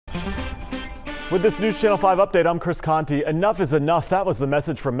With this News Channel 5 update, I'm Chris Conti. Enough is enough. That was the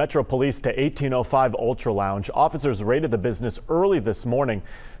message from Metro Police to 1805 Ultra Lounge. Officers raided the business early this morning.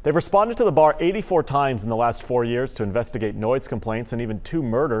 They've responded to the bar 84 times in the last 4 years to investigate noise complaints and even 2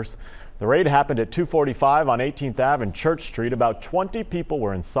 murders. The raid happened at 245 on 18th Ave and Church Street. About 20 people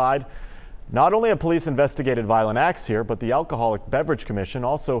were inside. Not only have police investigated violent acts here, but the Alcoholic Beverage Commission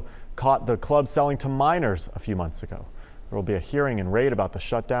also caught the club selling to minors a few months ago. There will be a hearing and raid about the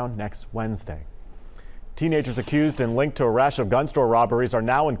shutdown next Wednesday. Teenagers accused and linked to a rash of gun store robberies are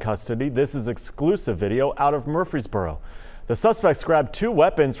now in custody. This is exclusive video out of Murfreesboro. The suspects grabbed 2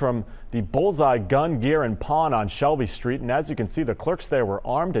 weapons from the Bullseye Gun, Gear and Pawn on Shelby Street, and as you can see, the clerks there were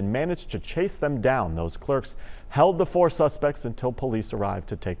armed and managed to chase them down. Those clerks held the 4 suspects until police arrived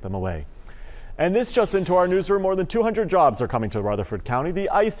to take them away. And this just into our newsroom, more than 200 jobs are coming to Rutherford County. The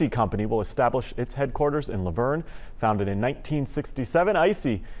Icy Company will establish its headquarters in Laverne. Founded in 1967,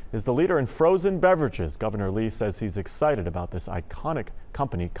 Icy is the leader in frozen beverages. Governor Lee says he's excited about this iconic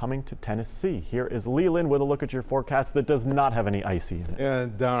company coming to Tennessee. Here is Leland with a look at your forecast that does not have any icy in it. Yeah,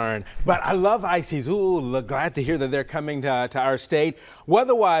 darn. But I love ices. Ooh, glad to hear that they're coming to our state.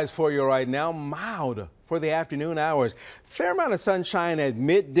 Weather-wise for you right now, mild for the afternoon hours. Fair amount of sunshine at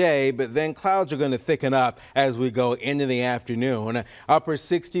midday, but then clouds are going to thicken up as we go into the afternoon. Upper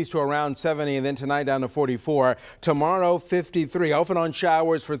 60s to around 70, and then tonight down to 44. Tomorrow, 53. Off and on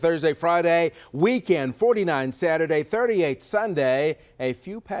showers for Thursday, Friday. Weekend, 49 Saturday, 38 Sunday. A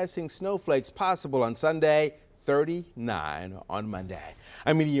few passing snowflakes possible on Sunday. 39 on Monday.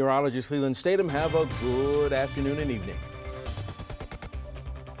 I'm meteorologist Leland Statham. Have a good afternoon and evening.